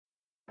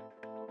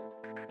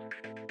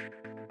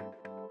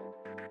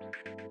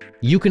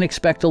You can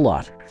expect a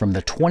lot from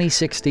the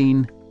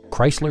 2016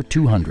 Chrysler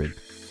 200.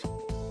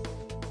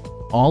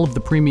 All of the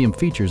premium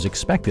features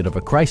expected of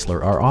a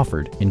Chrysler are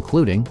offered,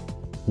 including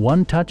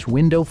one-touch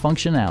window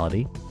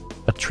functionality,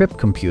 a trip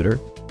computer,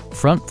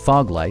 front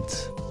fog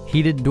lights,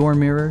 heated door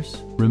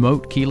mirrors,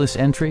 remote keyless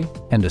entry,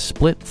 and a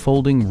split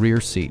folding rear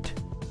seat.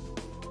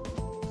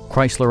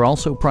 Chrysler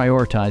also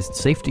prioritized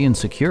safety and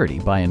security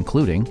by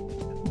including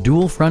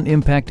dual front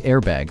impact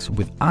airbags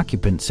with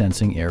occupant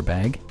sensing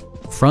airbag,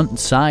 front and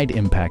side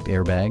impact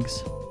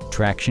airbags,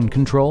 traction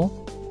control,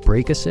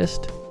 brake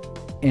assist,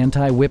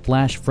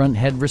 anti-whiplash front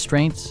head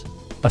restraints,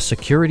 a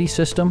security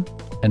system,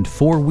 and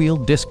four-wheel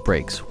disc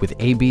brakes with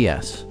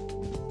ABS.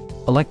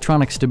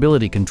 Electronic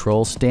stability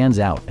control stands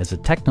out as a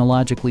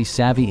technologically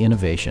savvy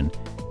innovation,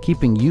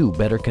 keeping you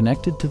better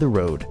connected to the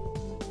road.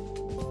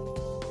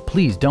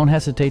 Please don't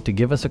hesitate to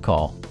give us a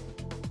call.